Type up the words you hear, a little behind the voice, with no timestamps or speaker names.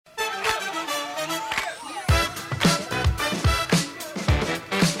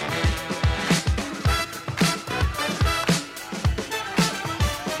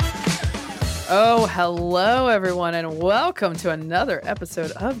hello, everyone, and welcome to another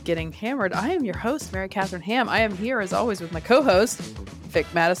episode of Getting Hammered. I am your host, Mary Catherine Ham. I am here, as always, with my co-host, Vic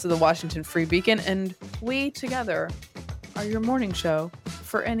Mattis of the Washington Free Beacon, and we together are your morning show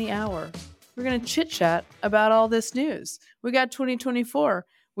for any hour. We're going to chit-chat about all this news. We got 2024.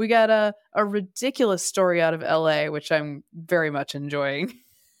 We got a ridiculous story out of LA, which I'm very much enjoying,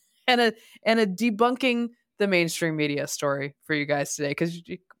 and a debunking the mainstream media story for you guys today, because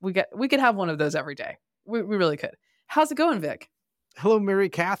we could have one of those every day. We really could. How's it going, Vic? Hello, Mary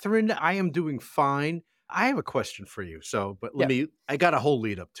Catherine. I am doing fine. I have a question for you. I got a whole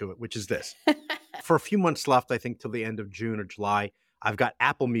lead up to it, which is this. For a few months left, I think till the end of June or July, I've got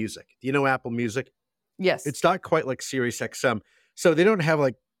Apple Music. Do you know Apple Music? Yes. It's not quite like Sirius XM. So they don't have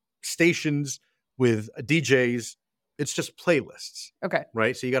like stations with DJs. It's just playlists. Okay.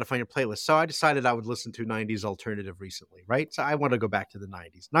 Right? So you got to find your playlist. So I decided I would listen to 90s alternative recently, right? So I want to go back to the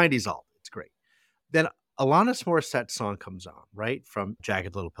 90s. 90s alt. It's great. Then Alanis Morissette's song comes on, right? From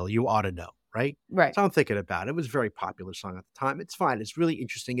Jagged Little Pill. You ought to know, right? Right. So I'm thinking about it. It was a very popular song at the time. It's fine. It's really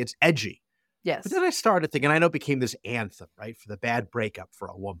interesting. It's edgy. Yes. But then I started thinking, I know it became this anthem, right? For the bad breakup for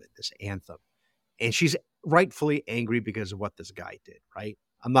a woman, this anthem. And she's rightfully angry because of what this guy did, right?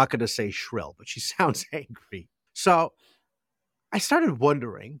 I'm not going to say shrill, but she sounds angry. So I started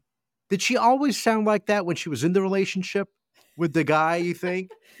wondering, did she always sound like that when she was in the relationship with the guy, you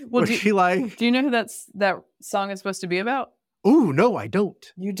think? Well, do you know who that song is supposed to be about? Oh, no, I don't.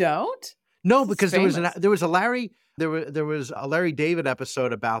 You don't? No, because there was a Larry David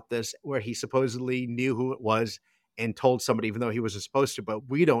episode about this where he supposedly knew who it was and told somebody, even though he wasn't supposed to, but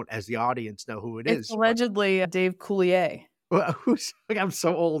we don't, as the audience, know who It's allegedly Dave Coulier. Well, I'm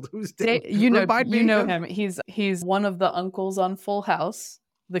so old. Who's Dave? You know him. He's one of the uncles on Full House,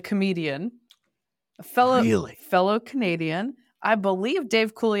 the comedian, a fellow Canadian. I believe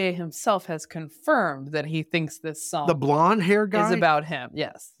Dave Coulier himself has confirmed that he thinks this song, the blonde hair guy, is about him.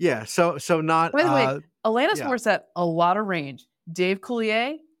 Yes. Yeah. So not. By the way, Alanis Morissette, a lot of range. Dave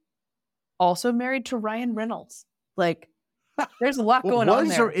Coulier, also married to Ryan Reynolds. Like, there's a lot going on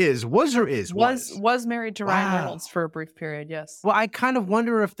there. Was married to Ryan Reynolds for a brief period. Yes. Well, I kind of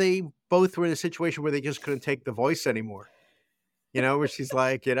wonder if they both were in a situation where they just couldn't take the voice anymore. You know, where she's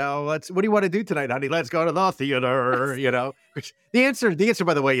like, what do you want to do tonight, honey? Let's go to the theater. You know, the answer,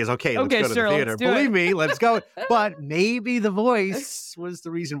 by the way, is okay. Let's go to the theater. Believe me, let's go. But maybe the voice was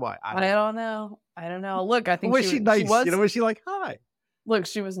the reason why. I don't know. Look, I think was she nice? Was she like, hi? Look,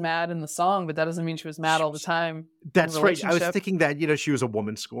 she was mad in the song, but that doesn't mean she was mad all the time. That's right. I was thinking that, she was a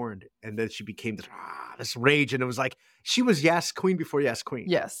woman scorned, and then she became this rage, and it was like she was Yes Queen before Yes Queen.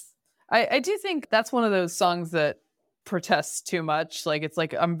 Yes. I do think that's one of those songs that protests too much. Like, it's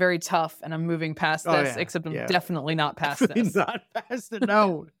like, I'm very tough and I'm moving past this, except I'm definitely not past this. Not past it,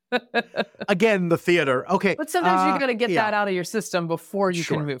 no. Again, the theater. Okay. But sometimes you got to get that out of your system before you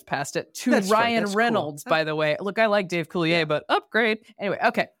can move past it. That's Ryan Reynolds, by the way. Look, I like Dave Coulier, but upgrade. Anyway,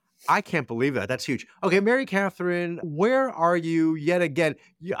 okay. I can't believe that. That's huge. Okay, Mary Catherine, where are you yet again?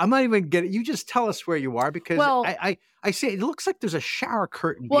 I'm not even getting. You just tell us where you are, because I see it looks like there's a shower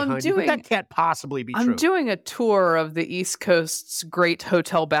curtain behind you, but that can't possibly be true. I'm doing a tour of the East Coast's great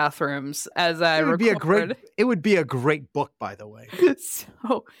hotel bathrooms as I record. It would be a great book, by the way.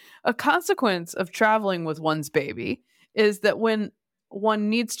 So, a consequence of traveling with one's baby is that when one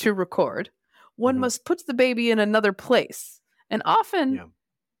needs to record, one must put the baby in another place, and often.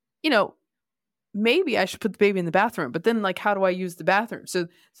 Maybe I should put the baby in the bathroom, but then, like, how do I use the bathroom? So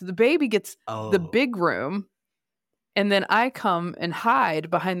the baby gets the big room, and then I come and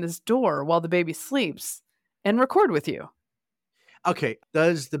hide behind this door while the baby sleeps and record with you. Okay.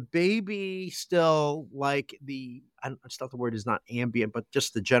 Does the baby still like it's not the word is not ambient, but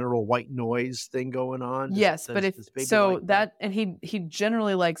just the general white noise thing going on? Yes, but he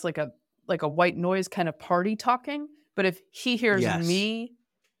generally likes like a white noise kind of party talking. But if he hears me,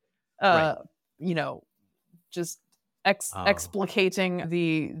 just explicating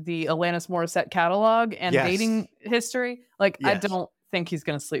the Alanis Morissette catalog and dating history, I don't think he's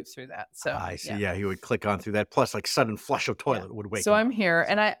going to sleep through that. So I see. Yeah, he would click on through that. Plus, like, sudden flush of toilet would wake. So him I'm here,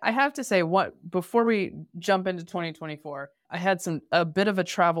 and I have to say, before we jump into 2024, I had a bit of a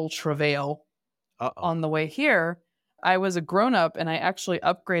travel travail on the way here. I was a grown up, and I actually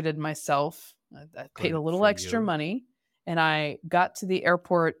upgraded myself. I paid a little extra money. And I got to the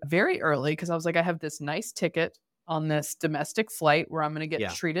airport very early because I was like, I have this nice ticket on this domestic flight where I'm going to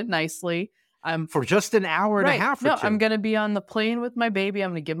get treated nicely. For just an hour and a half or two. I'm going to be on the plane with my baby.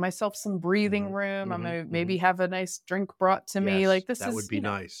 I'm going to give myself some breathing room. I'm going to maybe have a nice drink brought to me. Like, that would be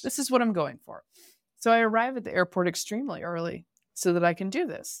nice. This is what I'm going for. So I arrive at the airport extremely early so that I can do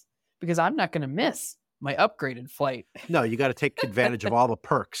this. because I'm not going to miss my upgraded flight. No, you got to take advantage of all the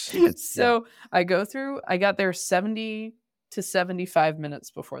perks. So I got there 70 to 75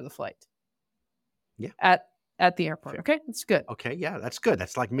 minutes before the flight. Yeah. At the airport. Okay. That's good. Okay. Yeah, that's good.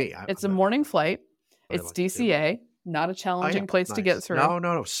 That's like me. It's a morning flight. It's like to do. DCA, not a challenging place to get through.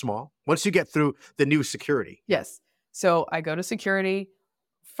 No. Small. Once you get through the new security. Yes. So I go to security.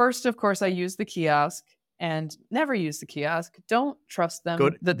 First, of course, I use the kiosk and never use the kiosk. Don't trust them.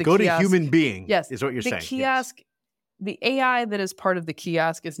 Go to human being. Yes. Is what you're saying. The kiosk, the AI that is part of the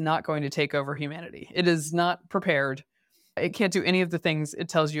kiosk is not going to take over humanity. It is not prepared. It can't do any of the things it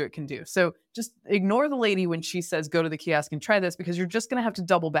tells you it can do. So just ignore the lady when she says, go to the kiosk and try this, because you're just going to have to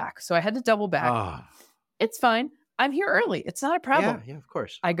double back. So I had to double back. It's fine. I'm here early. It's not a problem. Yeah, of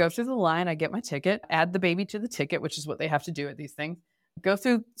course. I go through the line. I get my ticket, add the baby to the ticket, which is what they have to do at these things. Go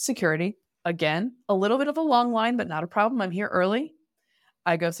through security. Again, a little bit of a long line, but not a problem. I'm here early.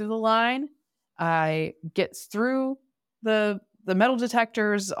 I go through the line. I get through the metal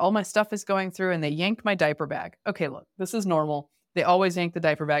detectors. All my stuff is going through, and they yank my diaper bag. Okay, look, this is normal. They always yank the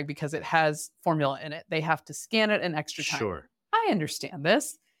diaper bag because it has formula in it. They have to scan it an extra time. Sure. I understand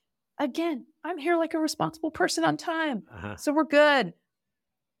this. Again, I'm here like a responsible person on time. So we're good.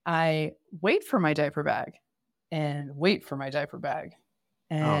 I wait for my diaper bag and wait for my diaper bag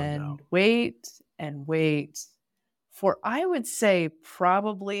and wait and wait for, I would say,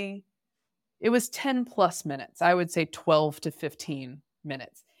 probably it was 10 plus minutes. I would say 12 to 15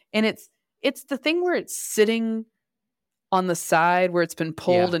 minutes. And it's the thing where it's sitting on the side where it's been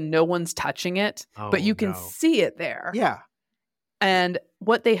pulled and no one's touching it, but you can see it there. Yeah. And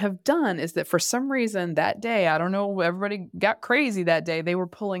what they have done is that for some reason that day, I don't know, everybody got crazy that day. They were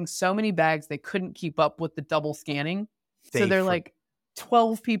pulling so many bags, they couldn't keep up with the double scanning. So they're like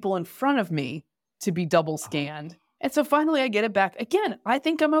 12 people in front of me to be double scanned. And so finally I get it back. Again, I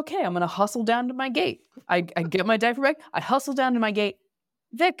think I'm okay. I'm going to hustle down to my gate. I get my diaper bag. I hustle down to my gate.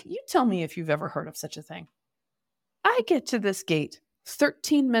 Vic, you tell me if you've ever heard of such a thing. I get to this gate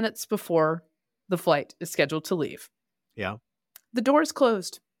 13 minutes before the flight is scheduled to leave. Yeah. The door is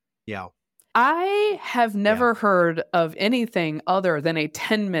closed. Yeah. I have never heard of anything other than a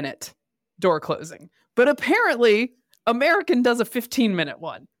 10-minute door closing. But apparently, American does a 15-minute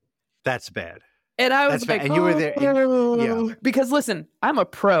one. That's bad. And I was like, and you were there. Yeah. Because listen, I'm a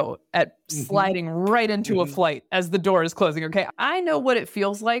pro at sliding right into a flight as the door is closing. Okay. I know what it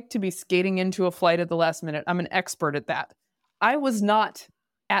feels like to be skating into a flight at the last minute. I'm an expert at that. I was not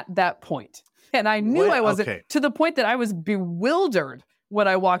at that point. And I knew I wasn't, to the point that I was bewildered when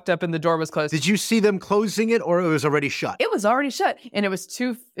I walked up and the door was closed. Did you see them closing it, or it was already shut? It was already shut. And it was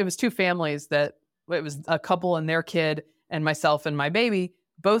two families it was a couple and their kid and myself and my baby,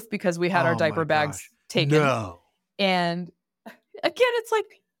 both because we had our diaper bags taken. No. And again, it's like,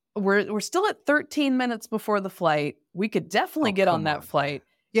 we're still at 13 minutes before the flight. We could definitely get on that flight.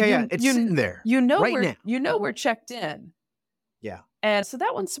 Yeah. It's sitting there. We're checked in. Yeah. And so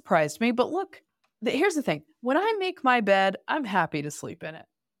that one surprised me. But look, here's the thing. When I make my bed, I'm happy to sleep in it.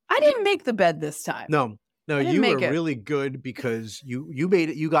 I didn't make the bed this time. No, you were really good because you made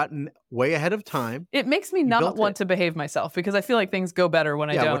it. You got way ahead of time. It makes me not want to behave myself because I feel like things go better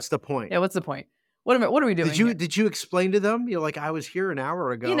when I don't. Yeah, what's the point? Yeah, what's the point? What are we doing? Did you explain to them? You're like, I was here an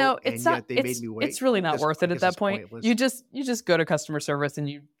hour ago. It's not. They made me wait. It's really not worth it at that point. You just go to customer service and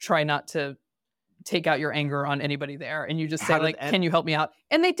you try not to take out your anger on anybody there, and you just say can you help me out?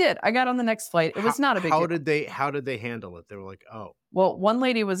 And they did. I got on the next flight. It was not a big deal. How did they handle it? They were like, oh. Well, one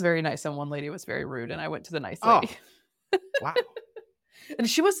lady was very nice and one lady was very rude, and I went to the nice lady. Wow. And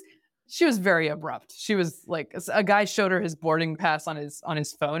she was very abrupt. She was like, a guy showed her his boarding pass on his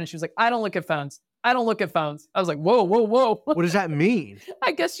phone, and she was like, I don't look at phones. I was like, whoa. What does that mean?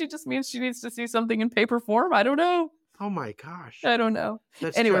 I guess she just means she needs to see something in paper form. I don't know. Oh my gosh. I don't know.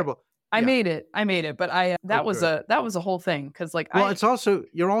 That's terrible. I made it, but that was a whole thing because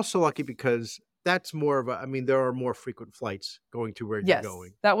you're also lucky because that's more of there are more frequent flights going to where you're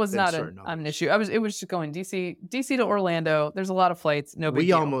going. That was not an issue. It was just going DC to Orlando. There's a lot of flights. No big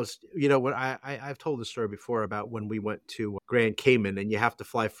deal. We almost, what I've told the story before about when we went to Grand Cayman and you have to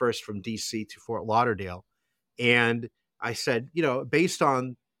fly first from DC to Fort Lauderdale. And I said, based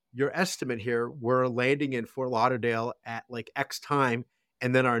on your estimate here, we're landing in Fort Lauderdale at like X time.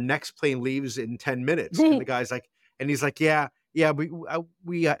 And then our next plane leaves in 10 minutes. And the guy's like, he's like, yeah,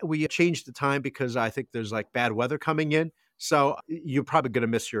 we changed the time because I think there's like bad weather coming in. So you're probably going to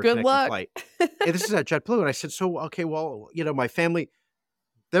miss your connecting flight. And this is at JetBlue. And I said, so, okay, well, my family,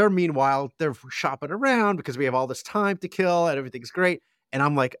 they're shopping around because we have all this time to kill and everything's great. And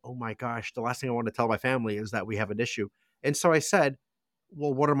I'm like, oh my gosh, the last thing I want to tell my family is that we have an issue. And so I said,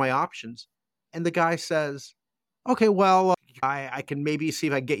 well, what are my options? And the guy says, okay, well, I can maybe see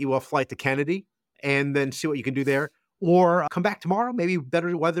if I can get you a flight to Kennedy and then see what you can do there. Or come back tomorrow. Maybe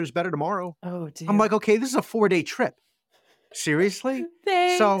weather's better tomorrow. Oh, I'm dear. like, okay, this is a 4-day trip. Seriously?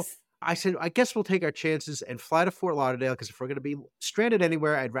 So Thanks. I said, I guess we'll take our chances and fly to Fort Lauderdale, because if we're going to be stranded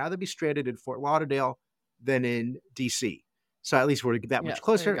anywhere, I'd rather be stranded in Fort Lauderdale than in DC. So at least we're that Yeah, much there you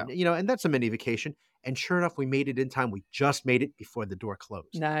closer, go. and that's a mini vacation. And sure enough, we made it in time. We just made it before the door closed.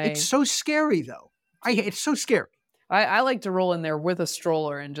 It's Nice. so scary, though. It's so scary. I like to roll in there with a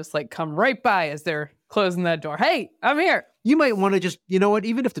stroller and just like come right by as they're closing that door. Hey, I'm here. You might want to just, you know what?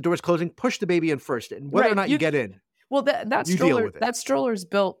 Even if the door's closing, push the baby in first, and whether or Right, not you get in, Well, that you deal with it. that stroller's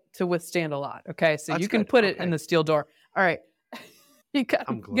built to withstand a lot. Okay, so That's you can good. put it in Okay. the steel door. All right, you got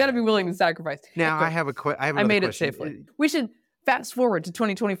I'm to be glad. willing to sacrifice. Now Okay, I have I another made it question. safely. We should fast forward to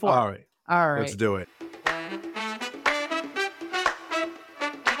 2024. All right, All let's right. do it.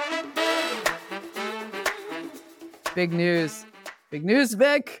 Big news,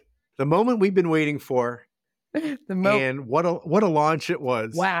 Vic. The moment we've been waiting for, and what a launch it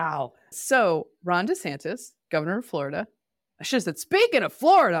was. Wow. So Ron DeSantis, governor of Florida. I should have said, speaking of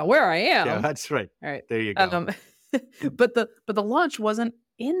Florida, where I am. Yeah, that's right. All right. There you go. But the launch wasn't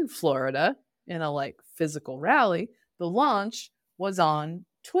in Florida in a like physical rally. The launch was on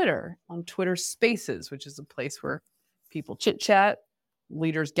Twitter Spaces, which is a place where people chit chat,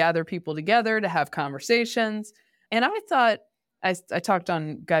 leaders gather people together to have conversations. And I thought, I talked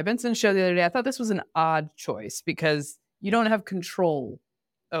on Guy Benson's show the other day, I thought this was an odd choice because you don't have control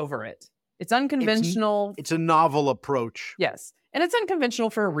over it. It's unconventional. It's a novel approach. Yes. And it's unconventional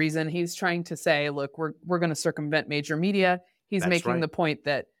for a reason. He's trying to say, look, we're going to circumvent major media. He's That's making right. the point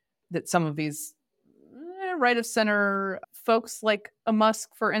that some of these right of center folks like a Musk,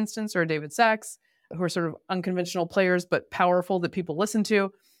 for instance, or a David Sachs, who are sort of unconventional players, but powerful that people listen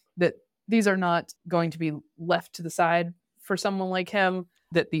to, that these are not going to be left to the side for someone like him,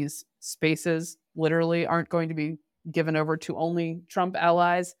 that these spaces literally aren't going to be given over to only Trump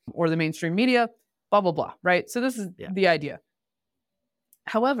allies or the mainstream media, blah, blah, blah, right? So this is the idea.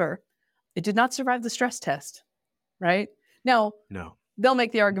 However, it did not survive the stress test, right? Now, No. They'll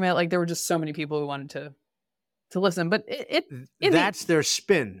make the argument like there were just so many people who wanted to listen, but that's their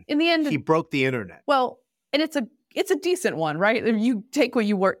spin. In the end, he broke the internet. Well, and it's a decent one, right? You take what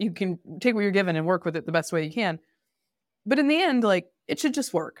you can take what you're given and work with it the best way you can. But in the end, like, it should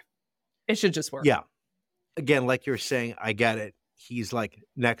just work. It should just work. Yeah. Again, like you're saying, I get it. He's like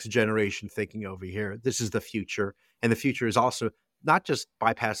next generation thinking over here. This is the future. And the future is also not just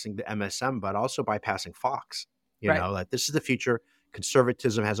bypassing the MSM, but also bypassing Fox. You know, like this is the future.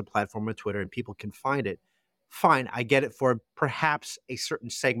 Conservatism has a platform on Twitter and people can find it. Fine. I get it for perhaps a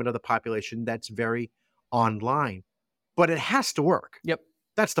certain segment of the population that's very online, but it has to work. Yep.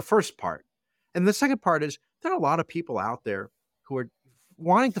 That's the first part. And the second part is there are a lot of people out there who are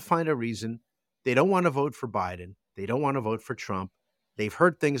wanting to find a reason. They don't want to vote for Biden. They don't want to vote for Trump. They've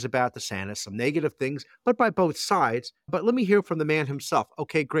heard things about DeSantis, some negative things, but by both sides. But let me hear from the man himself.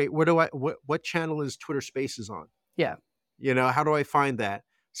 Okay, great. What channel is Twitter Spaces on? Yeah. You know, how do I find that?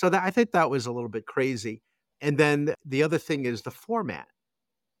 So I think that was a little bit crazy. And then the other thing is the format,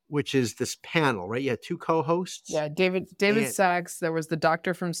 which is this panel, right? You had two co-hosts. Yeah, David Sachs. There was the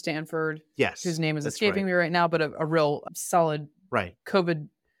doctor from Stanford. Yes. Whose name is escaping me right now, but a real solid COVID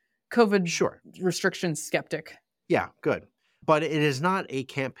restriction skeptic. Yeah, good. But it is not a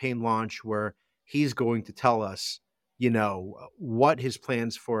campaign launch where he's going to tell us, you know, what his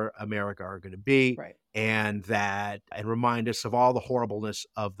plans for America are going to be, and remind us of all the horribleness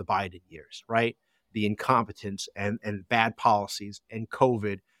of the Biden years, right? The incompetence and bad policies and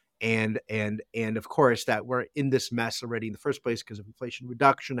COVID and of course that we're in this mess already in the first place because of Inflation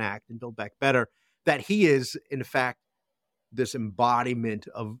Reduction Act and Build Back Better. That he is in fact this embodiment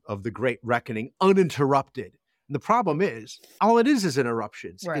of the Great Reckoning, uninterrupted. And the problem is all it is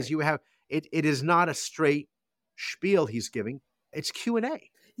interruptions because you have it is not a straight spiel he's giving. It's Q&A.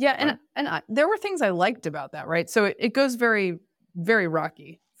 Yeah. And there were things I liked about that, right? So it goes very, very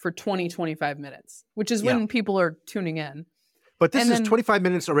rocky for 20, 25 minutes, which is when people are tuning in. But this is 25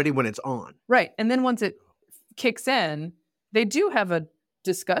 minutes already when it's on. Right. And then once it kicks in, they do have a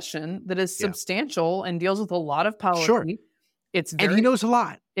discussion that is substantial and deals with a lot of policy. Sure. And he knows a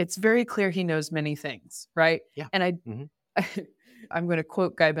lot. It's very clear he knows many things, right? Yeah. And I'm going to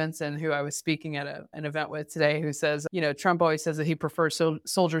quote Guy Benson, who I was speaking at an event with today, who says, you know, Trump always says that he prefers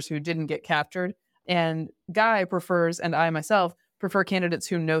soldiers who didn't get captured. And Guy prefers, and I myself prefer candidates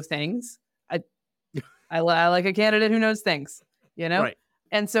who know things. I like a candidate who knows things, you know? Right.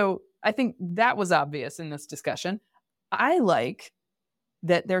 And so I think that was obvious in this discussion. I like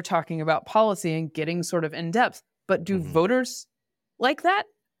that they're talking about policy and getting sort of in depth. But do Mhm. voters like that?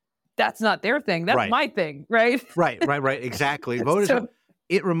 That's not their thing. That's Right. my thing, right? Right. Exactly. Voters. So,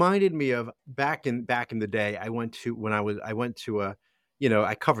 It reminded me of back in the day. I went to a,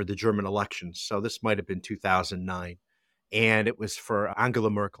 I covered the German elections, so this might have been 2009, and it was for Angela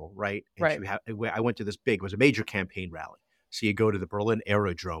Merkel, right? And right. I went to this it was a major campaign rally. So you go to the Berlin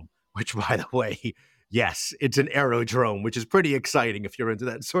Aerodrome, which, by the way, yes, it's an aerodrome, which is pretty exciting if you're into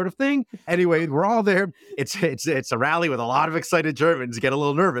that sort of thing. Anyway, we're all there. It's a rally with a lot of excited Germans. Get a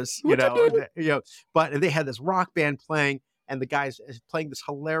little nervous, But they had this rock band playing, and the guys playing this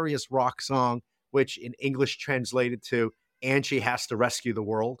hilarious rock song, which in English translated to "And she has to rescue the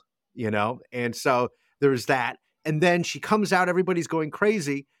world," And so there's that, and then she comes out, everybody's going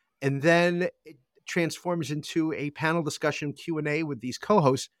crazy, and then it transforms into a panel discussion Q&A with these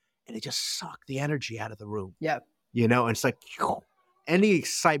co-hosts, and it just sucked the energy out of the room. Yeah. And it's like any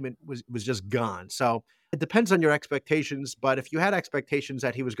excitement was just gone. So it depends on your expectations, but if you had expectations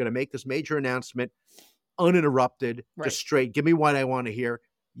that he was going to make this major announcement uninterrupted, Right. just straight, give me what I want to hear,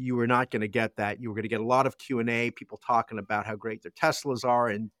 you were not going to get that. You were going to get a lot of Q&A, people talking about how great their Teslas are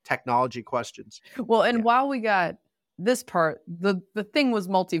and technology questions. Well, and while we got this part, the thing was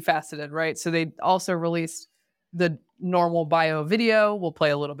multifaceted, right? So they also released the normal bio video. We'll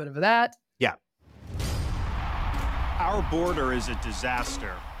play a little bit of that. Yeah. Our border is a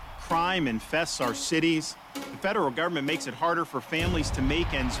disaster. Crime infests our cities. The federal government makes it harder for families to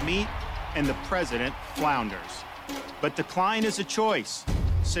make ends meet, and the president flounders. But decline is a choice.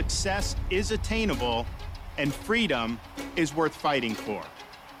 Success is attainable, and freedom is worth fighting for.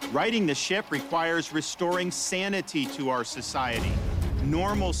 Righting the ship requires restoring sanity to our society,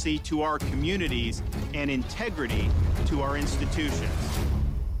 normalcy to our communities, and integrity to our institutions.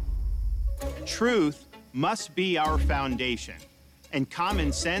 Truth must be our foundation, and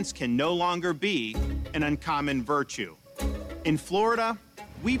common sense can no longer be an uncommon virtue. In Florida,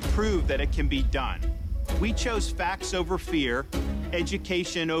 we proved that it can be done. We chose facts over fear,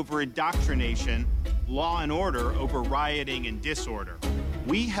 education over indoctrination, law and order over rioting and disorder.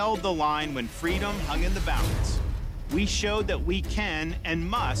 We held the line when freedom hung in the balance. We showed that we can and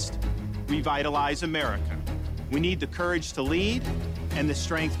must revitalize America. We need the courage to lead and the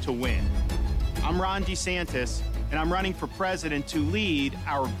strength to win. I'm Ron DeSantis, and I'm running for president to lead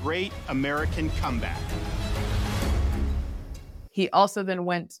our great American comeback. He also then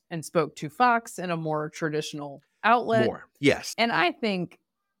went and spoke to Fox in a more traditional outlet. More, yes. And I think,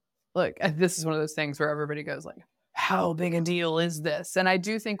 look, this is one of those things where everybody goes like, how big a deal is this? And I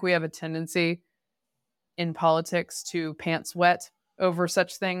do think we have a tendency in politics to pants wet over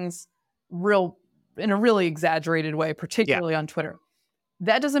such things in a really exaggerated way, particularly on Twitter.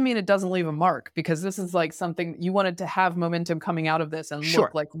 That doesn't mean it doesn't leave a mark, because this is like something you wanted to have momentum coming out of this and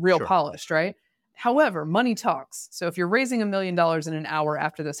look like real polished, right? However, money talks. So if you're raising $1 million in an hour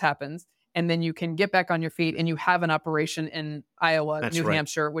after this happens, and then you can get back on your feet and you have an operation in Iowa, New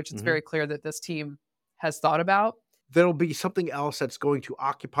Hampshire, which it's very clear that this team has thought about. There'll be something else that's going to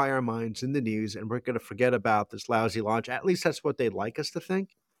occupy our minds in the news, and we're going to forget about this lousy launch. At least that's what they'd like us to think.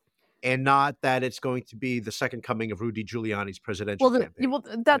 And not that it's going to be the second coming of Rudy Giuliani's presidential campaign. Well,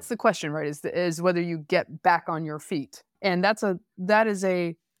 that's the question, right? Is whether you get back on your feet. And that is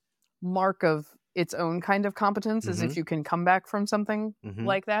a mark of its own kind of competence, is if you can come back from something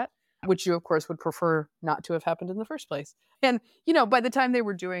like that, which you, of course, would prefer not to have happened in the first place. And, by the time they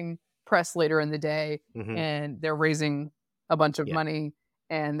were doing press later in the day and they're raising a bunch of money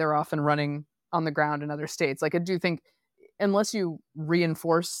and they're off and running on the ground in other states, like I do think unless you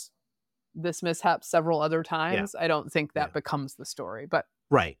reinforce this mishap several other times, I don't think that becomes the story. But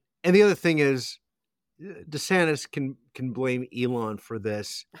right. And the other thing is, DeSantis can blame Elon for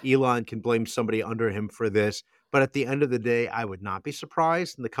this. Elon can blame somebody under him for this. But at the end of the day, I would not be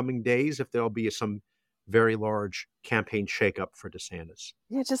surprised in the coming days if there'll be some very large campaign shakeup for DeSantis.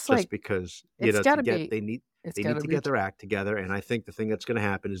 Yeah, just because they need to get their act together. And I think the thing that's going to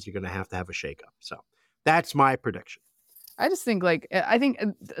happen is you're going to have a shakeup. So that's my prediction. I just think I think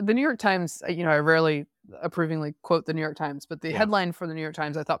the New York Times, I rarely approvingly quote the New York Times, but the headline for the New York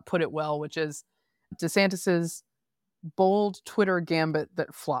Times I thought put it well, which is DeSantis's bold Twitter gambit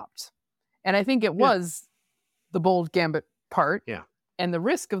that flopped. And I think it was the bold gambit part. Yeah. And the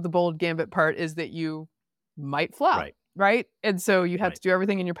risk of the bold gambit part is that you might flop. Right. And so you have to do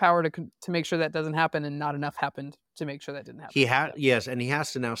everything in your power to make sure that doesn't happen, and not enough happened to make sure that didn't happen. And he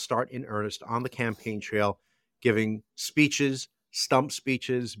has to now start in earnest on the campaign trail, giving speeches, stump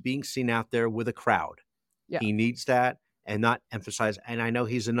speeches, being seen out there with a crowd. Yeah. He needs that, and not emphasize. And I know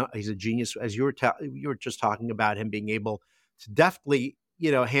he's a genius, as you were just talking about him being able to deftly,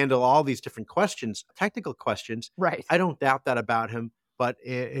 handle all these different questions, technical questions. Right. I don't doubt that about him. But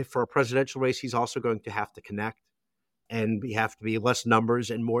if for a presidential race, he's also going to have to connect, and we have to be less numbers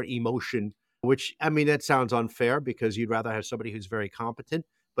and more emotion, which, I mean, that sounds unfair because you'd rather have somebody who's very competent,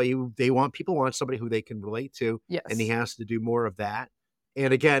 but people want somebody who they can relate to. Yes. And he has to do more of that.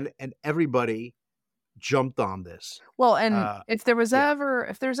 And again, everybody jumped on this. Well, and if there's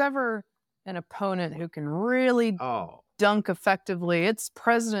ever an opponent who can really dunk effectively, it's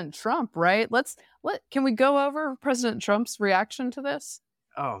President Trump, right? Can we go over President Trump's reaction to this?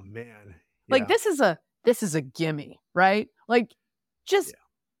 Oh man. Like this is a gimme, right? Like just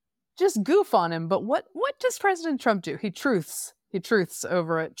goof on him. But what does President Trump do? He truths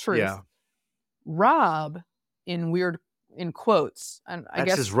over at Truth. Yeah. Rob in quotes, and I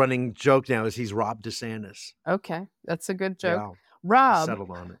guess his running joke now is he's Rob DeSantis. Okay, that's a good joke. Yeah, Rob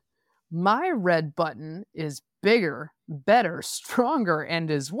settled on it. My red button is bigger, better, stronger, and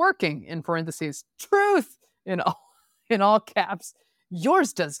is working, in parentheses, truth, in all caps.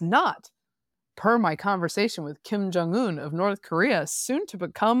 Yours does not. Per my conversation with Kim Jong-un of North Korea, soon to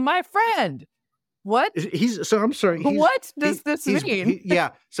become my friend. What? I'm sorry. What does this mean?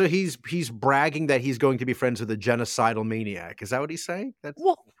 So he's bragging that he's going to be friends with a genocidal maniac. Is that what he's saying?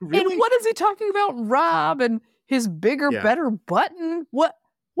 Really? And what is he talking about? Rob and his bigger, better button?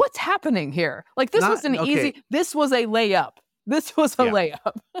 What's happening here? Like this was a layup. This was a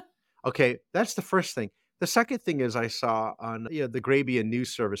layup. Okay, that's the first thing. The second thing is I saw on the Grabian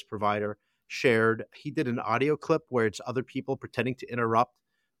news service provider shared, he did an audio clip where it's other people pretending to interrupt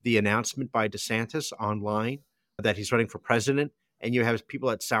the announcement by DeSantis online that he's running for president. And you have people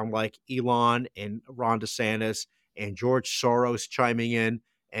that sound like Elon and Ron DeSantis and George Soros chiming in,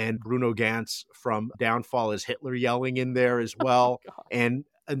 and Bruno Gantz from Downfall is Hitler yelling in there as well. And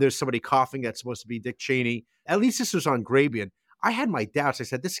there's somebody coughing that's supposed to be Dick Cheney. At least this was on Grabian. I had my doubts. I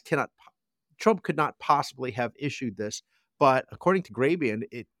said, Trump could not possibly have issued this. But according to Grabian,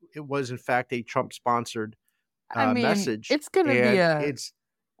 it was in fact a Trump-sponsored message. It's going to be it's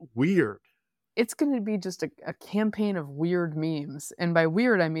weird. It's going to be just a campaign of weird memes. And by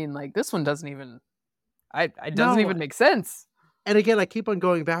weird, I mean, like, this one doesn't even make sense. And again, I keep on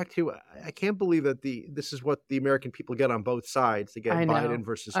going back to, I can't believe that this is what the American people get on both sides to get Biden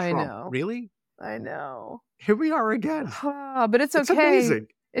versus Trump. I know. Really? I know. Here we are again. But it's okay. It's amazing.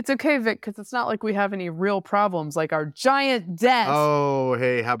 It's okay, Vic, because it's not like we have any real problems like our giant debt. Oh,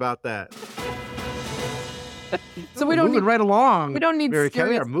 hey, how about that? So we don't moving right along. We don't need Mary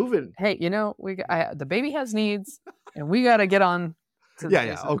Kelly are moving. Hey, the baby has needs, and we got to get on.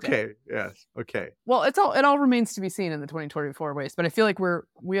 Okay. Yes. Okay. Well, it all remains to be seen in the 2024 race, but I feel like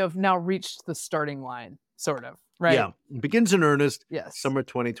we have now reached the starting line, sort of, right? Yeah, it begins in earnest. Yes. Summer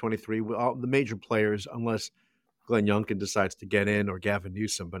 2023. All the major players, unless Glenn Youngkin decides to get in or Gavin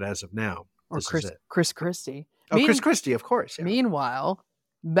Newsom, but as of now, or Chris Christie. Chris Christie, of course. Yeah. Meanwhile,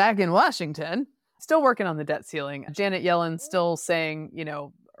 back in Washington, still working on the debt ceiling. Janet Yellen still saying,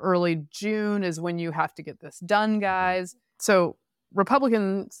 early June is when you have to get this done, guys. So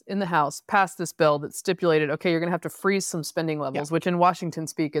Republicans in the House passed this bill that stipulated, okay, you're going to have to freeze some spending levels, which in Washington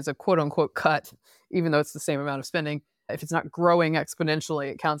speak is a quote unquote cut, even though it's the same amount of spending. If it's not growing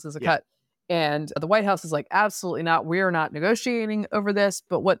exponentially, it counts as a cut. And the White House is like, absolutely not. We're not negotiating over this.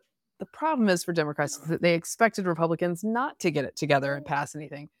 But what the problem is for Democrats is that they expected Republicans not to get it together and pass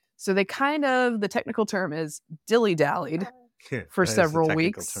anything. So they the technical term is dilly-dallied for several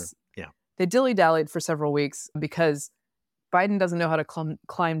weeks. Yeah. They dilly-dallied for several weeks because Biden doesn't know how to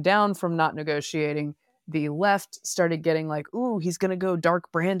climb down from not negotiating. The left started getting like, ooh, he's going to go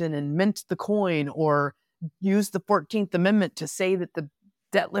Dark Brandon and mint the coin or use the 14th Amendment to say that the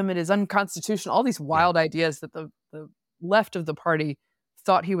debt limit is unconstitutional. All these wild ideas that the left of the party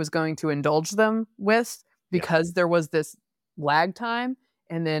thought he was going to indulge them with because there was this lag time.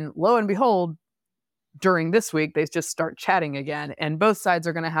 And then lo and behold, during this week, they just start chatting again. And both sides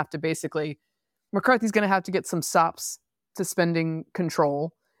are going to have to McCarthy's going to have to get some stops to spending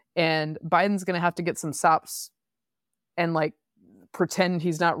control. And Biden's going to have to get some stops and pretend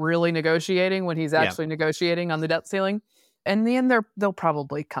he's not really negotiating when he's actually negotiating on the debt ceiling. And in the end, they'll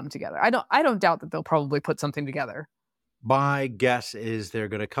probably come together. I don't doubt that they'll probably put something together. My guess is they're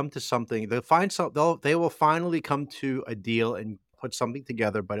going to come to something. They will finally come to a deal and put something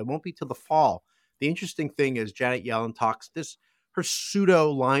together, but it won't be till the fall. The interesting thing is Janet Yellen her pseudo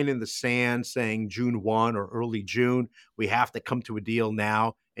line in the sand saying June 1 or early June, we have to come to a deal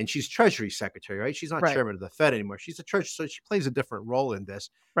now. And she's Treasury Secretary, right? She's not chairman of the Fed anymore. She's a treasurer, so she plays a different role in this.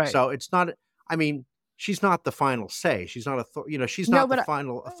 Right. So it's not, she's not the final say. She's not the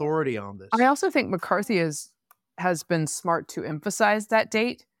final authority on this. I also think McCarthy has been smart to emphasize that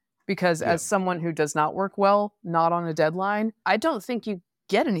date because as someone who does not work well, not on a deadline, I don't think you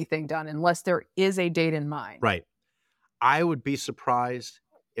get anything done unless there is a date in mind. Right. I would be surprised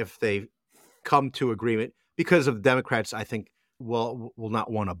if they come to agreement because of the Democrats, I think, will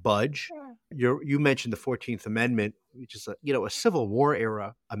not want to budge. You mentioned the 14th Amendment, which is a Civil War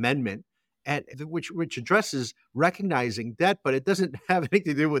era amendment, and which addresses recognizing debt, but it doesn't have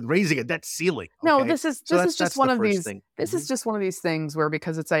anything to do with raising a debt ceiling. Okay? No, this is just one of these. This is just one of these things where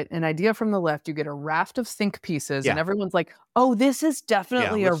because it's an idea from the left, you get a raft of think pieces, and everyone's like, "Oh, this is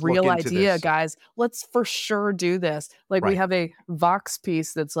definitely a real idea, guys. Let's for sure do this." Like we have a Vox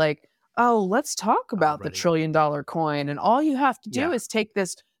piece that's like, "Oh, let's talk about the $1 trillion coin," and all you have to do is take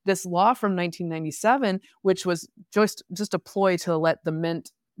this law from 1997, which was just a ploy to let the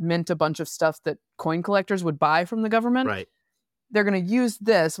mint a bunch of stuff that coin collectors would buy from the government. Right. They're going to use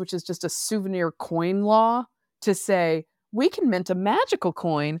this, which is just a souvenir coin law, to say we can mint a magical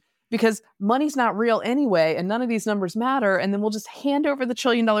coin because money's not real anyway, and none of these numbers matter, and then we'll just hand over the $1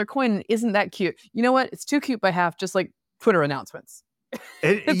 trillion coin. And isn't that cute? You know what? It's too cute by half, just like Twitter announcements.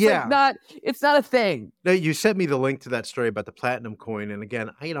 It's not a thing. No, you sent me the link to that story about the platinum coin, and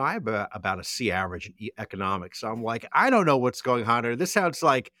again, I have about a C average in economics, so I'm like, I don't know what's going on here. This sounds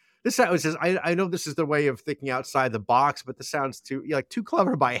just. I know this is the way of thinking outside the box, but this sounds too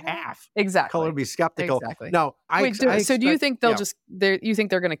clever by half. Exactly. Color be skeptical. Exactly. No, so do you think they'll you think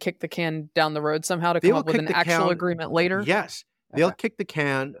they're going to kick the can down the road somehow to come up with an actual agreement later? Yes, they'll kick the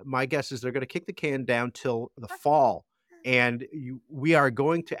can. My guess is they're going to kick the can down till the fall. And we are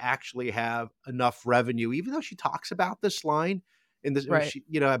going to actually have enough revenue, even though she talks about this line in this,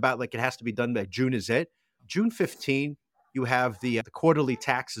 about like it has to be done by June is it. June 15, you have the quarterly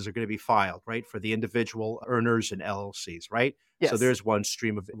taxes are going to be filed, right, for the individual earners and LLCs, right? Yes. So there's one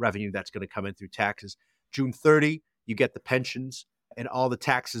stream of revenue that's going to come in through taxes. June 30, you get the pensions, and all the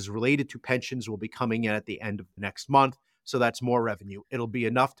taxes related to pensions will be coming in at the end of the next month. So that's more revenue. It'll be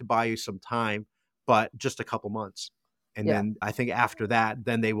enough to buy you some time, but just a couple months. And then I think after that,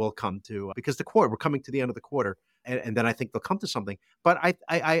 then they will come to, because we're coming to the end of the quarter, and then I think they'll come to something. But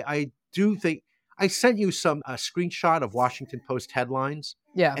I do think, I sent you a screenshot of Washington Post headlines.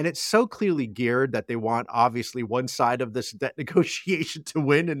 Yeah. And it's so clearly geared that they want, obviously, one side of this debt negotiation to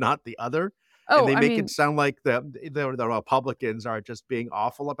win and not the other. Oh, and they make it sound like the Republicans are just being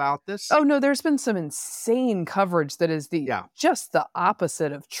awful about this. Oh, no, there's been some insane coverage that is just the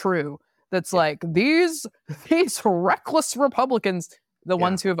opposite of true. That's like these reckless Republicans, the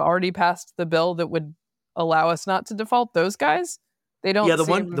ones who have already passed the bill that would allow us not to default, those guys, they don't. Yeah, the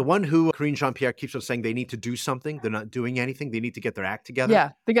one who Karine Jean-Pierre keeps on saying they need to do something. They're not doing anything. They need to get their act together. Yeah,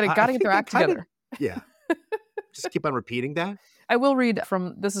 they got to get their act together. Yeah, just keep on repeating that. I will read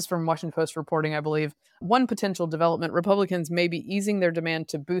this is from Washington Post reporting, I believe. One potential development: Republicans may be easing their demand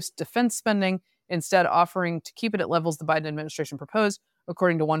to boost defense spending, instead offering to keep it at levels the Biden administration proposed.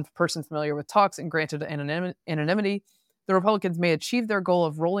 According to one person familiar with talks and granted anonymity, the Republicans may achieve their goal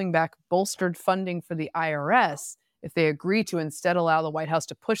of rolling back bolstered funding for the IRS if they agree to instead allow the White House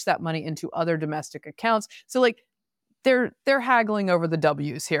to push that money into other domestic accounts. So, like, they're haggling over the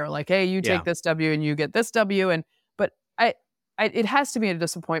W's here. Like, hey, you take this W and you get this W. But it has to be a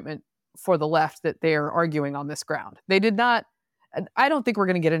disappointment for the left that they are arguing on this ground. They did not. I don't think we're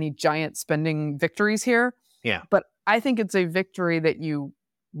going to get any giant spending victories here. Yeah. But I think it's a victory that you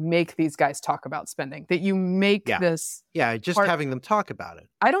make these guys talk about spending, that you make this. Yeah, just having them talk about it.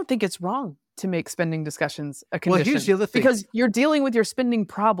 I don't think it's wrong to make spending discussions a condition. Well, here's the other thing. Because you're dealing with your spending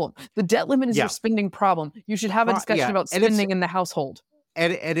problem. The debt limit is your spending problem. You should have a discussion about spending in the household.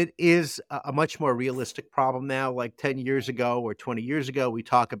 And it is a much more realistic problem now. Like 10 years ago or 20 years ago, we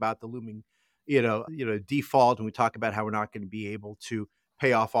talk about the looming, default, and we talk about how we're not going to be able to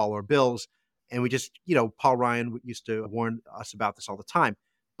pay off all our bills. And we just, Paul Ryan used to warn us about this all the time.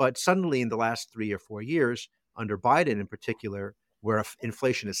 But suddenly in the last 3 or 4 years, under Biden in particular, where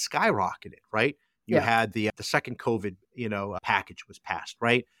inflation has skyrocketed, right? You had the second COVID, package was passed,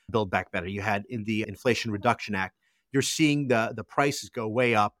 right? Build Back Better. You had in the Inflation Reduction Act, you're seeing the prices go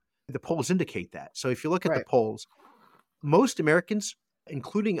way up. The polls indicate that. So if you look at the polls, most Americans,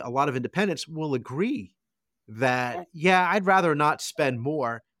 including a lot of independents, will agree that, I'd rather not spend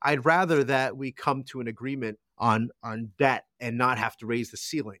more. I'd rather that we come to an agreement on debt and not have to raise the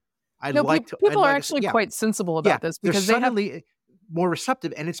ceiling. People are actually quite sensible about this because they're suddenly more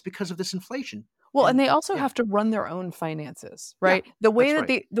receptive, and it's because of this inflation. Well, and they also have to run their own finances, right? Yeah, the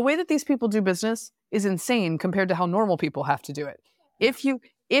way that these people do business is insane compared to how normal people have to do it. If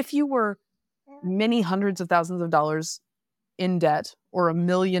you were many hundreds of thousands of dollars in debt or $1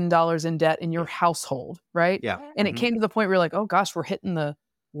 million in debt in your household, right? Yeah. And it came to the point where you're like, oh gosh, we're hitting the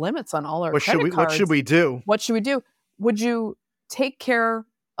limits on all our What credit cards. What should we do? What should we do? Would you take care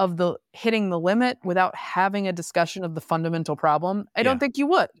of the hitting the limit without having a discussion of the fundamental problem? I don't think you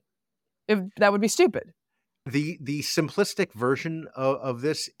would. If that would be stupid. The simplistic version of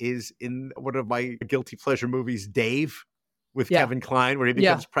this is in one of my guilty pleasure movies, Dave, with Kevin Kline, where he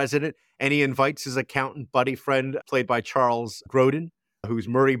becomes president, and he invites his accountant buddy friend, played by Charles Grodin, who's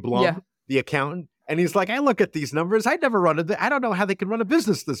Murray Blum, the accountant. And he's like, I look at these numbers. I never run I don't know how they can run a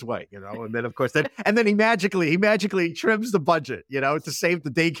business this way, you know. And then, of course, then he magically trims the budget, you know, to save the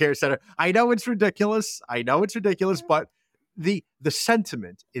daycare center. I know it's ridiculous, but the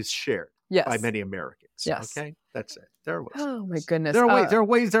sentiment is shared by many Americans. Yes. Okay, that's it. There are ways. Oh my goodness. There are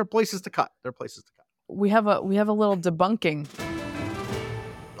ways. There are places to cut. We have a little debunking.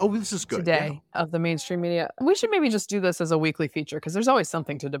 Oh, this is good. Today of the mainstream media. We should maybe just do this as a weekly feature because there's always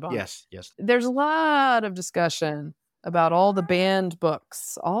something to debunk. Yes. There's a lot of discussion about all the banned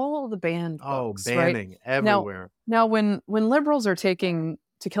books, banning right? everywhere. Now, when liberals are taking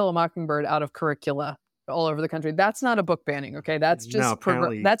To Kill a Mockingbird out of curricula all over the country, that's not a book banning, okay? That's just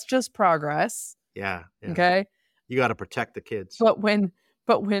that's just progress. Yeah. Okay. You got to protect the kids. But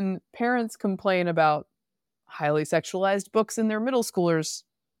when parents complain about highly sexualized books in their middle schoolers'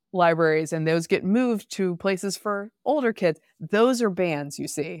 libraries and those get moved to places for older kids, those are bans, you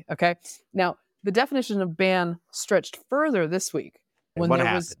see. Okay. Now, the definition of ban stretched further this week when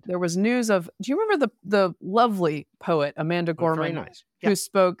there was news of, do you remember the lovely poet Amanda Gorman, who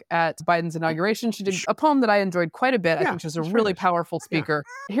spoke at Biden's inauguration? She did a poem that I enjoyed quite a bit. I think she was a really powerful speaker.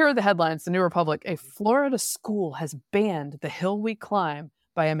 Here are the headlines. The New Republic: a Florida school has banned The Hill We Climb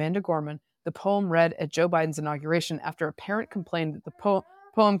by Amanda Gorman. The poem read at Joe Biden's inauguration after a parent complained that the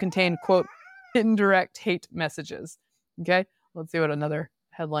poem contained, quote, indirect hate messages. Okay, let's see what another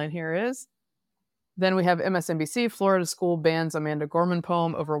headline here is. Then we have MSNBC: Florida school bans Amanda Gorman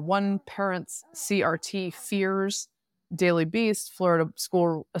poem over one parent's CRT fears. Daily Beast: a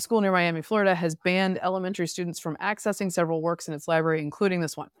school near Miami, Florida, has banned elementary students from accessing several works in its library, including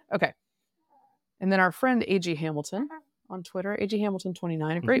this one. Okay. And then our friend A.G. Hamilton on Twitter, A.G. Hamilton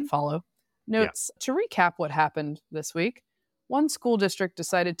 29, a great follow, notes, to recap what happened this week, one school district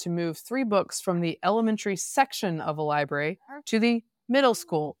decided to move 3 books from the elementary section of a library to the middle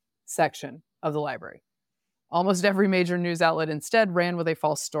school section of the library. Almost every major news outlet instead ran with a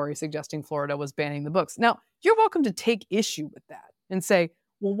false story suggesting Florida was banning the books. Now, you're welcome to take issue with that and say,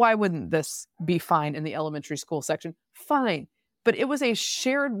 well, why wouldn't this be fine in the elementary school section? Fine. But it was a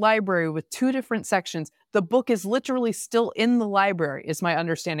shared library with 2 different sections. The book is literally still in the library, is my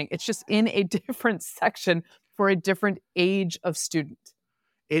understanding. It's just in a different section for a different age of student.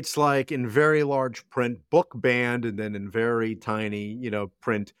 It's like in very large print, book banned, and then in very tiny,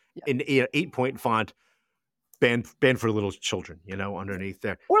 print in 8-point font, banned for little children, underneath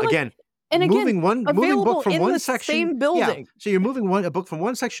there. Or moving book from one section, same building. Yeah. So you're moving a book from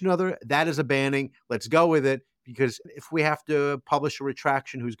one section to another. That is a banning. Let's go with it, because if we have to publish a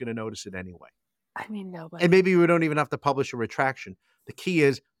retraction, who's going to notice it anyway? I mean, nobody. And maybe we don't even have to publish a retraction. The key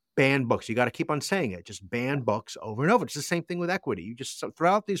is ban books. You got to keep on saying it. Just ban books over and over. It's the same thing with equity. You just throw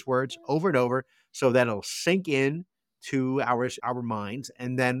out these words over and over so that it'll sink in to our minds,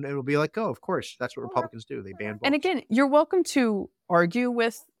 and then it'll be like, oh, of course, that's what Republicans do. They ban books. And again, you're welcome to argue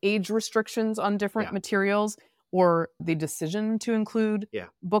with age restrictions on different materials or the decision to include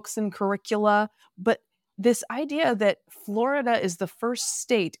books in curricula, but this idea that Florida is the first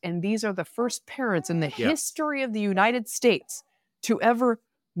state and these are the first parents in the history of the United States to ever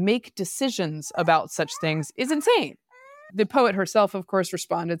make decisions about such things is insane. The poet herself, of course,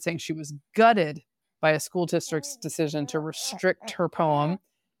 responded saying she was gutted by a school district's decision to restrict her poem.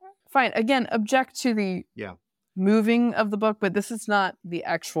 Fine. Again, object to the moving of the book, but this is not the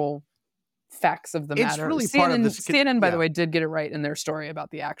actual facts of the matter. Really CNN, by the way, did get it right in their story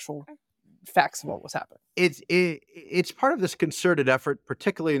about the actual facts of what was happening. It's part of this concerted effort,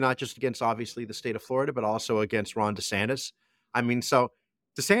 particularly not just against, obviously, the state of Florida, but also against Ron DeSantis. I mean, so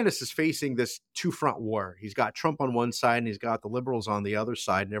DeSantis is facing this 2-front war. He's got Trump on one side and he's got the liberals on the other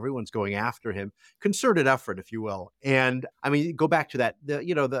side, and everyone's going after him. Concerted effort, if you will. And I mean, go back to that,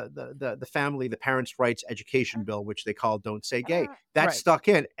 the family, the parents' rights education bill, which they call Don't Say Gay. That's stuck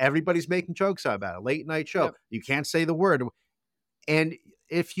in. Everybody's making jokes about it. Late night show. Yep. You can't say the word. And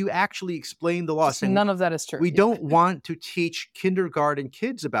if you actually explain the law, saying, none of that is true. We don't want to teach kindergarten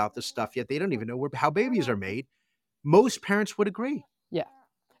kids about this stuff yet. They don't even know how babies are made. Most parents would agree. Yeah.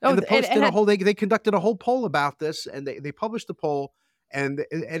 And the Post did they conducted a whole poll about this, and they published the poll,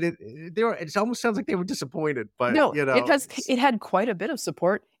 it almost sounds like they were disappointed, but No, you know, it had quite a bit of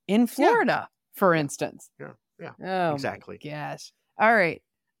support in Florida, for instance. yeah, Oh exactly. my gosh. All right.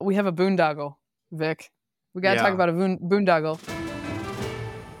 We have a boondoggle, Vic. We got to talk Yeah. about a boondoggle.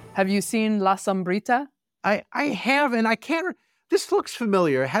 Have you seen La Sombrita? I have, and I can't. This looks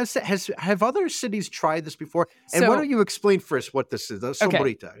familiar. Have other cities tried this before? And why don't you explain first what this is? The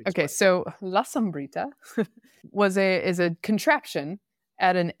sombrita. Okay, so La Sombrita is a contraption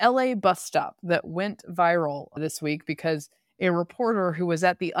at an LA bus stop that went viral this week because a reporter who was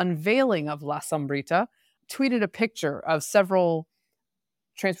at the unveiling of La Sombrita tweeted a picture of several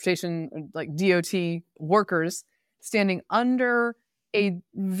transportation, like DOT workers, standing under a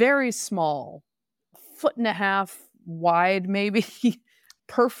very small, 1.5 foot wide, maybe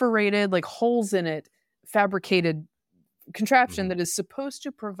perforated, like holes in it, fabricated contraption that is supposed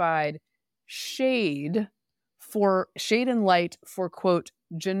to provide shade and light for, quote,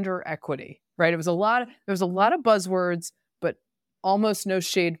 gender equity, right? There was a lot of buzzwords, but almost no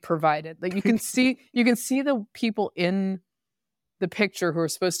shade provided. Like you can see the people in the picture who are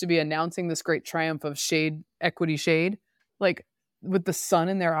supposed to be announcing this great triumph of equity shade, like with the sun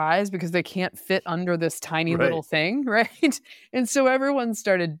in their eyes because they can't fit under this tiny little thing, right? And so everyone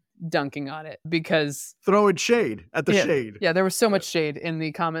started dunking on it because throwing shade at the shade. Yeah, there was so much shade in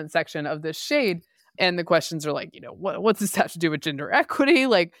the comment section of this shade. And the questions are like, what's this have to do with gender equity?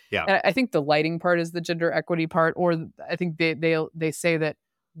 Like, I think the lighting part is the gender equity part, or I think they say that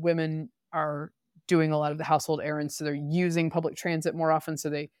women are doing a lot of the household errands, so they're using public transit more often, so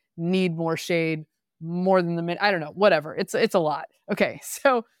they need more shade more than the men. I don't know, whatever. It's a lot. Okay,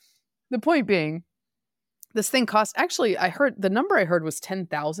 so the point being, this thing cost, actually, the number I heard was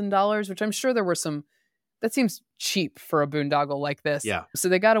 $10,000, which I'm sure there were some. That seems cheap for a boondoggle like this. Yeah. So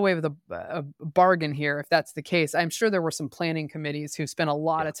they got away with a bargain here, if that's the case. I'm sure there were some planning committees who spent a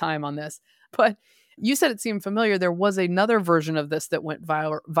lot of time on this. But you said it seemed familiar. There was another version of this that went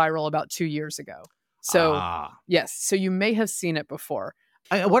viral about 2 years ago. So, yes. So you may have seen it before.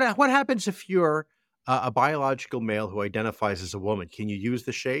 What happens if you're a biological male who identifies as a woman? Can you use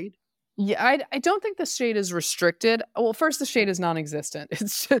the shade? Yeah, I don't think the shade is restricted. Well, first, the shade is non-existent.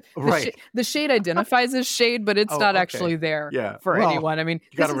 It's just, the shade identifies as shade, but it's not actually there for anyone. I mean,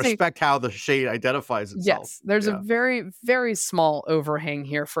 you got to respect how the shade identifies itself. Yes, there's a very, very small overhang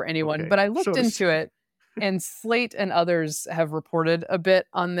here for anyone. But I looked into it, and Slate and others have reported a bit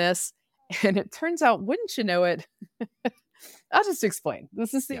on this, and it turns out, wouldn't you know it? I'll just explain.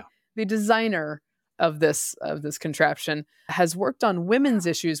 This is the designer of this contraption has worked on women's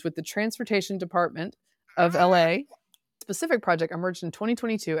issues with the Transportation Department of LA. Specific project emerged in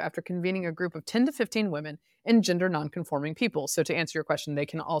 2022 after convening a group of 10 to 15 women and gender nonconforming people. So to answer your question, they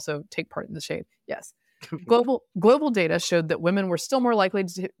can also take part in the shade. Yes. Global data showed that women were still more likely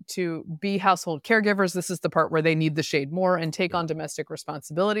to be household caregivers. This is the part where they need the shade more and take on domestic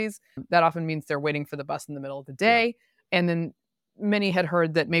responsibilities. That often means they're waiting for the bus in the middle of the day. And then many had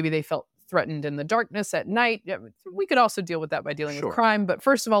heard that maybe they felt threatened in the darkness at night. We could also deal with that by dealing with crime. But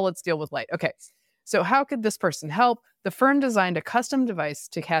first of all, let's deal with light. Okay. So how could this person help? The firm designed a custom device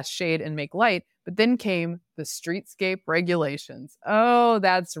to cast shade and make light, but then came the streetscape regulations. Oh,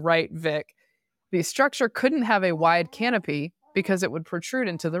 that's right, Vic. The structure couldn't have a wide canopy because it would protrude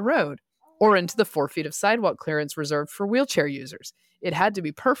into the road or into the 4 feet of sidewalk clearance reserved for wheelchair users. It had to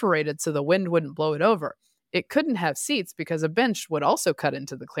be perforated so the wind wouldn't blow it over. It couldn't have seats because a bench would also cut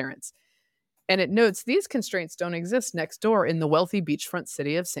into the clearance. And it notes these constraints don't exist next door in the wealthy beachfront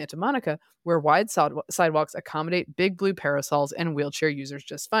city of Santa Monica, where wide sidewalks accommodate big blue parasols and wheelchair users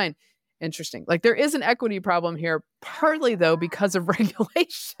just fine. Interesting. Like there is an equity problem here, partly though because of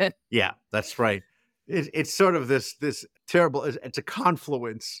regulation. Yeah, that's right. It's sort of this terrible. It's a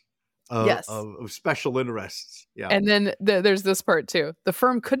confluence of special interests. Yeah. And then there's this part too. The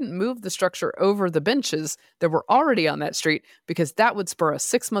firm couldn't move the structure over the benches that were already on that street because that would spur a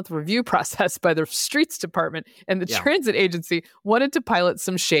 6-month review process by the streets department. And the transit agency wanted to pilot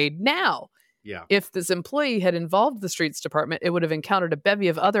some shade now. Yeah. If this employee had involved the streets department, it would have encountered a bevy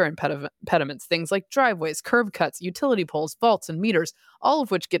of other impediments, things like driveways, curb cuts, utility poles, vaults, and meters, all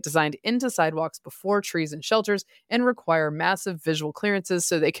of which get designed into sidewalks before trees and shelters and require massive visual clearances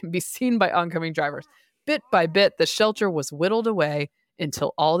so they can be seen by oncoming drivers. Bit by bit, the shelter was whittled away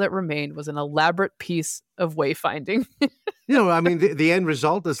until all that remained was an elaborate piece of wayfinding. I mean, the end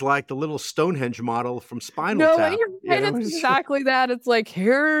result is like the little Stonehenge model from Spinal Tap. It's exactly that. It's like,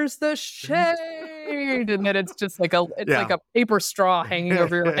 here's the shade. And then it's just like like a paper straw hanging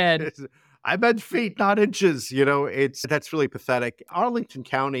over your head. I meant feet, not inches. That's really pathetic. Arlington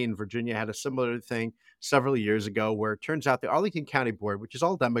County in Virginia had a similar thing. several years ago, where it turns out the Arlington County Board, which is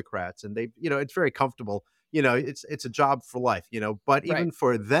all Democrats, and it's very comfortable. It's a job for life. But Right. even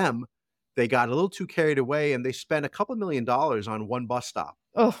for them, they got a little too carried away, and they spent a couple $1 million on one bus stop.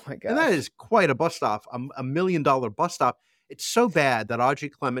 Oh my And that gosh. is quite a bus stop, $1 million bus stop. It's so bad that Audrey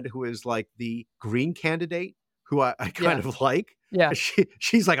Clement, who is like the Green candidate, who I kind of like, Yeah.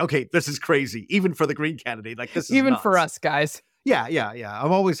 she's like, okay, this is crazy, even for the Green candidate. Like, this is Even nuts. for us guys. Yeah.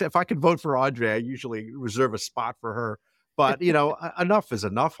 I'm always, if I can vote for Audrey, I usually reserve a spot for her. But enough is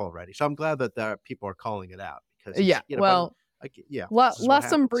enough already. So I'm glad that people are calling it out because Well, this is La what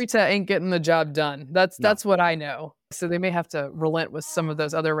happens. Sombrita ain't getting the job done. That's what I know. So they may have to relent with some of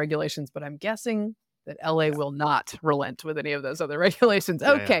those other regulations, but I'm guessing that LA will not relent with any of those other regulations.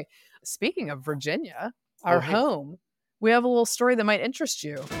 Yeah, Okay. Speaking of Virginia, our hey. home, we have a little story that might interest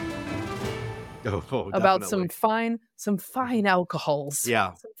you about some fine alcohols.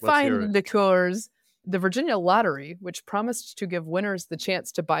 Yeah. Some let's hear fine it. liqueurs. The Virginia Lottery, which promised to give winners the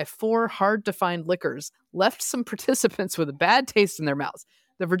chance to buy 4 hard-to-find liquors, left some participants with a bad taste in their mouths.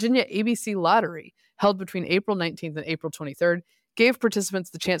 The Virginia ABC Lottery, held between April 19th and April 23rd, gave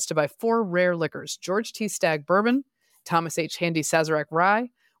participants the chance to buy 4 rare liquors: George T. Stagg Bourbon, Thomas H. Handy Sazerac Rye,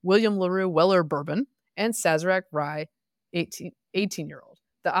 William LaRue Weller Bourbon, and Sazerac Rye 18-year-old.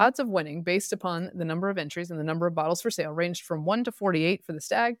 The odds of winning, based upon the number of entries and the number of bottles for sale, ranged from 1 to 48 for the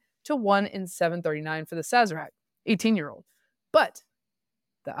Stagg to 1 in 739 for the Sazerac 18-year-old. But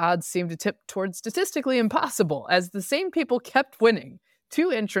the odds seemed to tip towards statistically impossible, as the same people kept winning.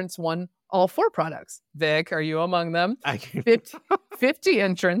 2 entrants won all 4 products. Vic, are you among them? 50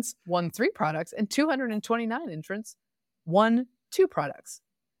 entrants won 3 products, and 229 entrants won 2 products.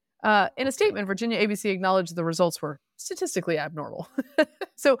 In a statement, Virginia ABC acknowledged the results were statistically abnormal.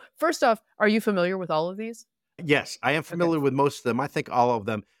 So first off, are you familiar with all of these? Yes, I am familiar with most of them. I think all of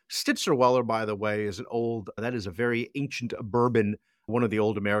them. Stitzer Weller, by the way, is a very ancient bourbon, one of the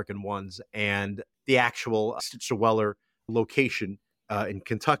old American ones. And the actual Stitzer Weller location in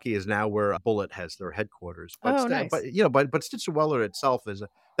Kentucky is now where Bullitt has their headquarters. But Nice. But Stitzer Weller itself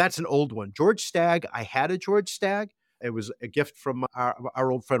that's an old one. George Stagg, I had a George Stagg. It was a gift from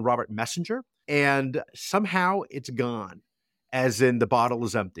our old friend Robert Messenger, and somehow it's gone, as in the bottle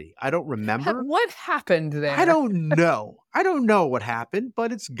is empty. I don't remember. What happened there? I don't know. I don't know what happened,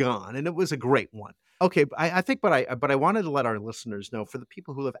 but it's gone, and it was a great one. Okay, I think, but I wanted to let our listeners know, for the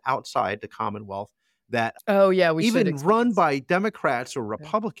people who live outside the Commonwealth, that we even run by Democrats or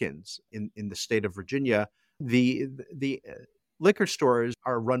Republicans in the state of Virginia, the liquor stores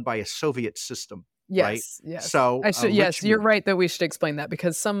are run by a Soviet system. Yes, right? yes. So yes, you're right that we should explain that,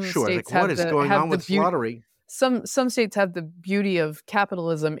 because some states have what is going on with this lottery? Some states have the beauty of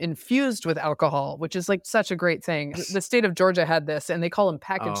capitalism infused with alcohol, which is like such a great thing. The state of Georgia had this, and they call them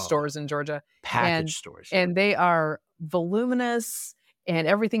package stores in Georgia. Package stores. And they are voluminous, and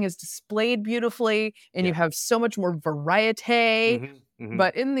everything is displayed beautifully, and you have so much more variety.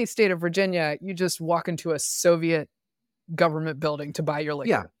 But in the state of Virginia, you just walk into a Soviet government building to buy your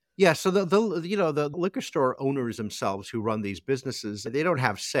liquor. Yeah, so the liquor store owners themselves who run these businesses, they don't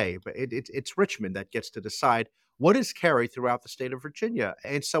have say, but it's Richmond that gets to decide what is carried throughout the state of Virginia.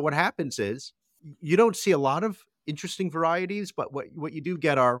 And so what happens is you don't see a lot of interesting varieties, but what you do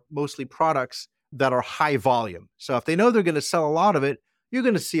get are mostly products that are high volume. So if they know they're going to sell a lot of it, you're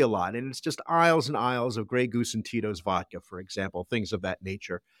going to see a lot. And it's just aisles and aisles of Grey Goose and Tito's vodka, for example, things of that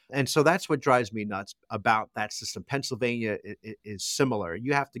nature. And so that's what drives me nuts about that system. Pennsylvania is similar.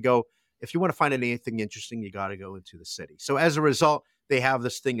 You have to go, if you want to find anything interesting, you got to go into the city. So as a result, they have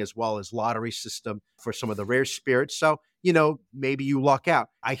this thing as well as lottery system for some of the rare spirits. So, maybe you luck out.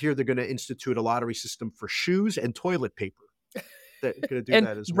 I hear they're going to institute a lottery system for shoes and toilet paper. They're going to do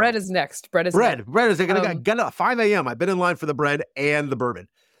that as well. Bread is next. Bread is they're going to get up 5 a.m. I've been in line for the bread and the bourbon,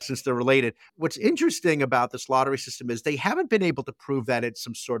 since they're related. What's interesting about this lottery system is they haven't been able to prove that it's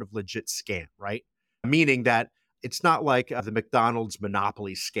some sort of legit scam, right? Meaning that it's not like the McDonald's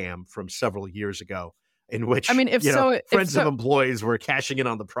Monopoly scam from several years ago, in which friends of employees were cashing in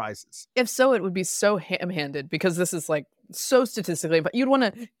on the prizes. If so, it would be so ham-handed, because this is like so statistically, but you'd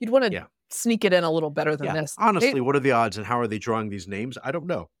want to sneak it in a little better than this. Honestly, what are the odds and how are they drawing these names? I don't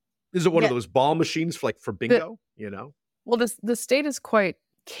know. Is it one of those ball machines for bingo? Well, the state is quite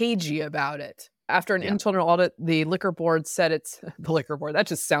cagey about it. After an internal audit, the liquor board said the liquor board. That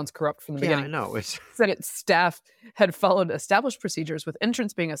just sounds corrupt from the beginning. I know. Said its staff had followed established procedures, with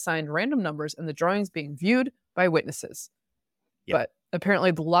entrants being assigned random numbers and the drawings being viewed by witnesses. Yep. But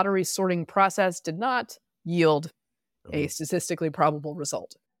apparently the lottery sorting process did not yield a statistically probable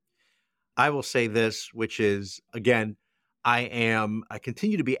result. I will say this, which is, again, I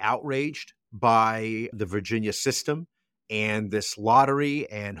continue to be outraged by the Virginia system and this lottery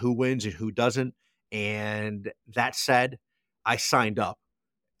and who wins and who doesn't. And that said, I signed up.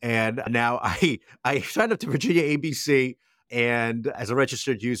 And now I signed up to Virginia ABC and as a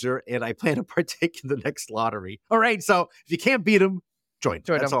registered user, and I plan to partake in the next lottery. All right. So if you can't beat them, join.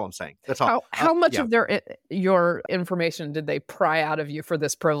 That's all I'm saying. That's all. How much of your information did they pry out of you for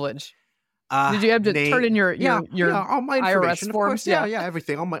this privilege? Did you have to turn in your all my IRS forms? Yeah,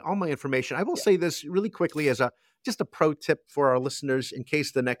 everything. All my information. I will say this really quickly as just a pro tip for our listeners in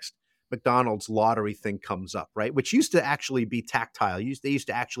case the next McDonald's lottery thing comes up, right? Which used to actually be tactile. They used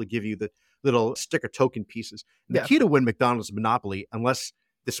to actually give you the little sticker token pieces. And the key to win McDonald's Monopoly, unless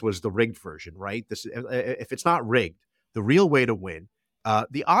this was the rigged version, right? If it's not rigged, the real way to win,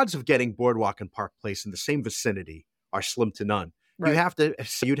 the odds of getting Boardwalk and Park Place in the same vicinity are slim to none. Right.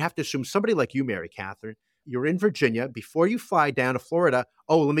 You'd have to assume somebody like you, Mary Catherine, you're in Virginia. Before you fly down to Florida,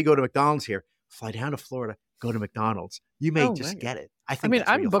 let me go to McDonald's here. Fly down to Florida, go to McDonald's. You may get it. I'm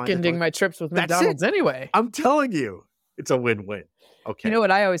bookending my trips with McDonald's anyway. I'm telling you, it's a win-win. Okay. You know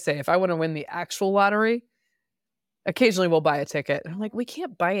what I always say? If I want to win the actual lottery, occasionally we'll buy a ticket. I'm like, we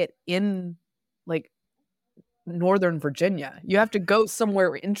can't buy it in like Northern Virginia. You have to go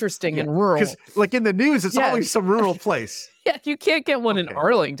somewhere interesting and rural. Because like in the news, it's always some rural place. Yeah, you can't get one in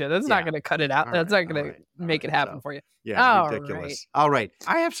Arlington. That's not going to cut it out. That's not going to make it happen for you. Yeah, ridiculous. All right.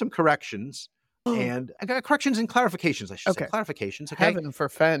 I have some corrections. And I got corrections and clarifications, I should say. Clarifications. Okay. Heaven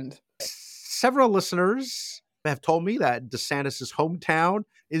forfend. Several listeners have told me that DeSantis' hometown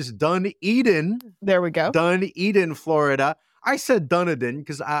is Dunedin. There we go. Dunedin, Florida. I said Dunedin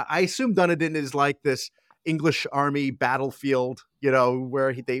because I assume Dunedin is like this English army battlefield,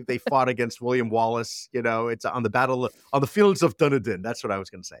 where they fought against William Wallace. It's on the fields of Dunedin. That's what I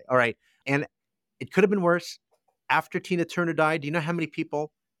was going to say. All right. And it could have been worse. After Tina Turner died, do you know how many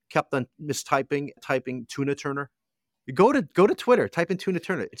people kept on typing Tuna Turner? You go to Twitter, type in Tuna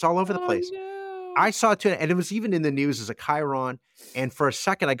Turner. It's all over the place. No. I saw Tuna, and it was even in the news as a chyron. And for a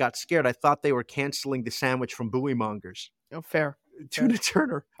second, I got scared. I thought they were canceling the sandwich from Bowie Mongers. Oh, fair. Tuna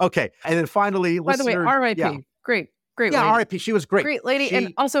Turner. Okay. And then finally, by the way, R.I.P. Yeah. Great lady. Yeah, R.I.P. She was great. Great lady. She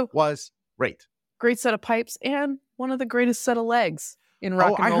and also was great. Great set of pipes and one of the greatest set of legs in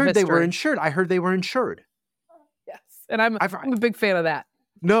rock and roll I heard history. they were insured. Yes. And I'm a big fan of that.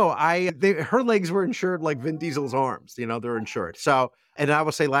 No, her legs were insured like Vin Diesel's arms. They're insured. So, and I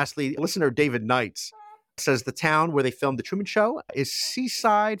will say lastly, listener David Knights says the town where they filmed The Truman Show is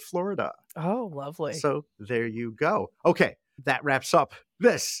Seaside, Florida. Oh, lovely. So there you go. Okay, that wraps up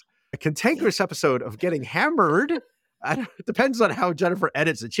this cantankerous episode of Getting Hammered. It depends on how Jennifer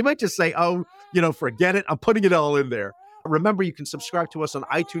edits it. She might just say, forget it. I'm putting it all in there. Remember, you can subscribe to us on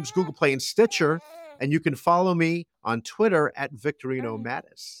iTunes, Google Play, and Stitcher. And you can follow me on Twitter at Victorino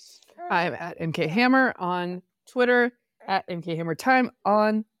Mattis. I'm at MK Hammer on Twitter, at MK Hammer Time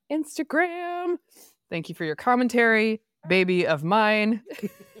on Instagram. Thank you for your commentary, baby of mine.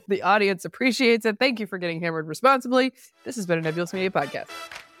 The audience appreciates it. Thank you for getting hammered responsibly. This has been a Nebulous Media Podcast.